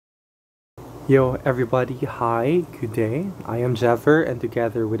Yo everybody, hi, good day. I am Jever and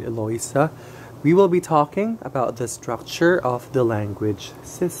together with Eloisa, we will be talking about the structure of the language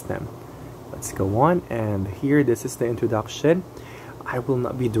system. Let's go on, and here this is the introduction. I will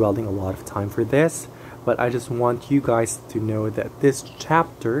not be dwelling a lot of time for this, but I just want you guys to know that this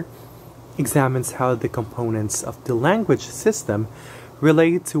chapter examines how the components of the language system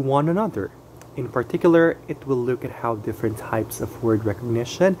relate to one another. In particular, it will look at how different types of word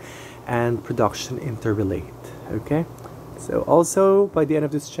recognition and production interrelate. Okay, so also by the end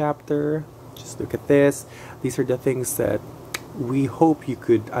of this chapter, just look at this. These are the things that we hope you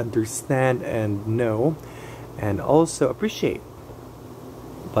could understand and know and also appreciate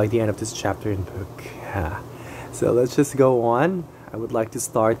by the end of this chapter and book. So let's just go on. I would like to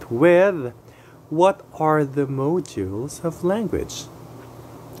start with, what are the modules of language?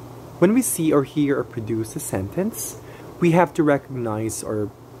 When we see or hear or produce a sentence, we have to recognize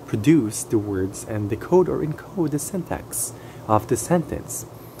or produce the words and decode or encode the syntax of the sentence.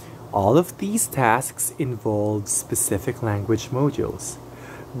 All of these tasks involve specific language modules.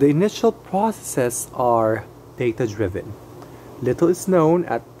 The initial processes are data-driven. Little is known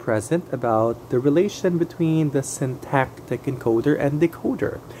at present about the relation between the syntactic encoder and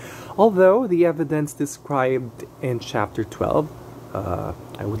decoder, although the evidence described in chapter 12,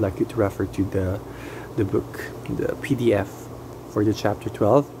 I would like you to refer to the book, the PDF for the chapter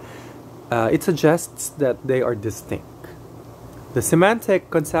 12. It suggests that they are distinct. The semantic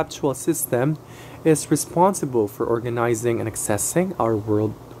conceptual system is responsible for organizing and accessing our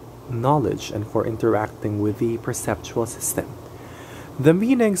world knowledge and for interacting with the perceptual system. The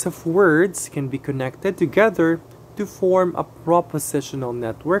meanings of words can be connected together to form a propositional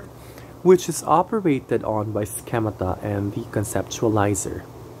network which is operated on by schemata and the conceptualizer.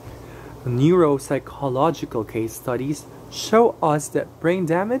 Neuropsychological case studies show us that brain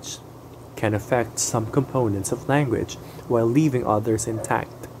damage can affect some components of language while leaving others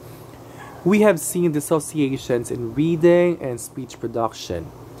intact. We have seen dissociations in reading and speech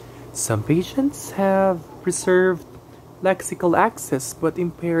production. Some patients have preserved lexical access but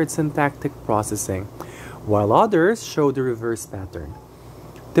impaired syntactic processing, while others show the reverse pattern.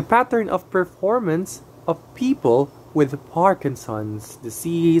 The pattern of performance of people with Parkinson's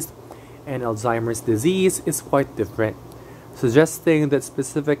disease and Alzheimer's disease is quite different, suggesting that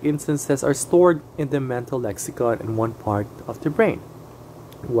specific instances are stored in the mental lexicon in one part of the brain,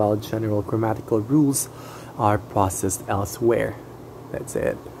 while general grammatical rules are processed elsewhere. That's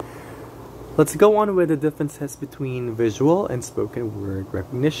it. Let's go on with the differences between visual and spoken word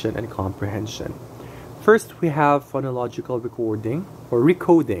recognition and comprehension. First, we have phonological recording or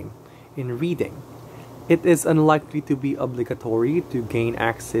recoding in reading. It is unlikely to be obligatory to gain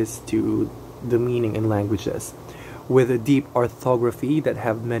access to the meaning in languages with a deep orthography that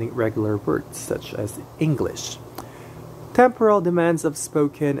have many regular words, such as English. Temporal demands of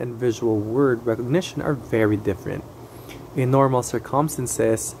spoken and visual word recognition are very different. In normal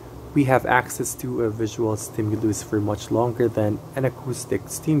circumstances, we have access to a visual stimulus for much longer than an acoustic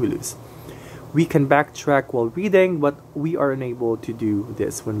stimulus. We can backtrack while reading, but we are unable to do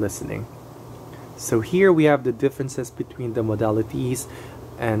this when listening. So here we have the differences between the modalities,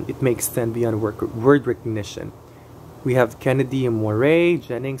 and it may extend beyond word recognition. We have Kennedy and Moray,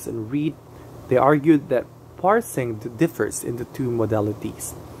 Jennings and Reed. They argued that parsing differs in the two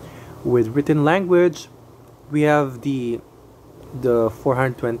modalities. With written language, we have the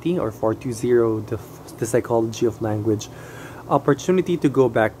 420 or 420, the psychology of language, opportunity to go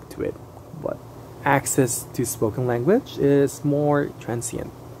back to it. But access to spoken language is more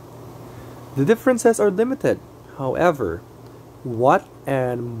transient. The differences are limited. However, Watt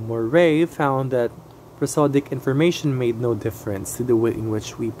and Murray found that prosodic information made no difference to the way in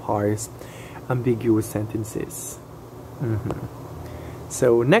which we parse ambiguous sentences.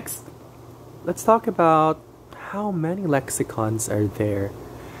 So next, let's talk about how many lexicons are there.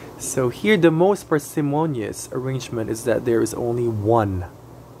 So here the most parsimonious arrangement is that there is only one.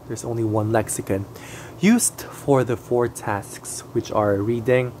 There's only one lexicon used for the four tasks, which are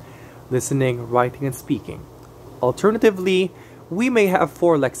reading, listening, writing, and speaking. Alternatively, we may have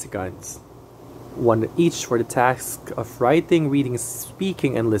four lexicons, one each for the task of writing, reading,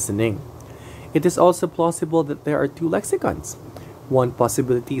 speaking, and listening. It is also plausible that there are two lexicons. One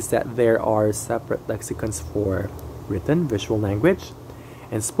possibility is that there are separate lexicons for written, visual language,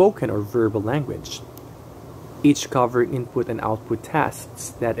 and spoken or verbal language, each covering input and output tasks,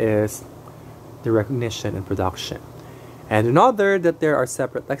 that is, the recognition and production. And another that there are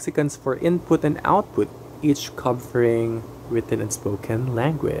separate lexicons for input and output, each covering written and spoken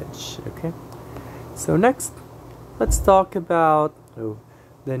language. Okay, so next, let's talk about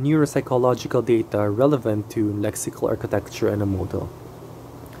the neuropsychological data relevant to lexical architecture and a model.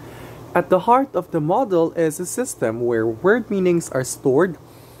 At the heart of the model is a system where word meanings are stored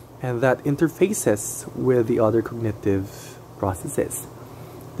and that interfaces with the other cognitive processes.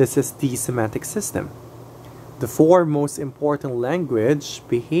 This is the semantic system. The four most important language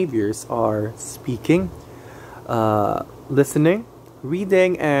behaviors are speaking, listening,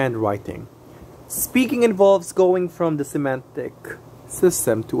 reading, and writing. Speaking involves going from the semantic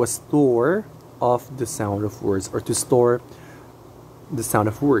system to a store of the sound of words, or to store the sound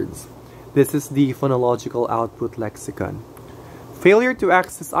of words. This is the phonological output lexicon. Failure to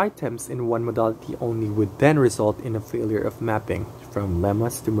access items in one modality only would then result in a failure of mapping from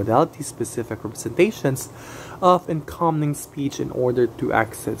lemmas to modality-specific representations of incoming speech in order to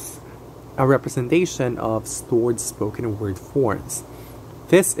access a representation of stored spoken word forms.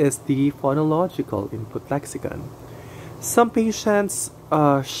 This is the phonological input lexicon. Some patients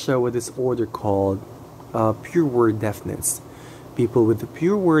show a disorder called pure word deafness. People with the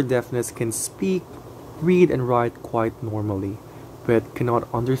pure word deafness can speak, read, and write quite normally, but cannot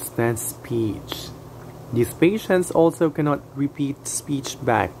understand speech. These patients also cannot repeat speech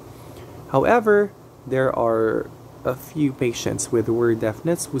back. However, there are a few patients with word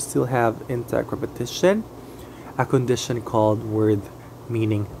deafness who still have intact repetition, a condition called word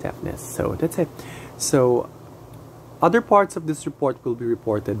meaning deafness. So that's it. So other parts of this report will be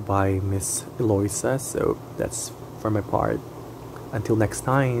reported by Miss Eloisa. So that's for my part. Until next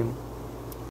time.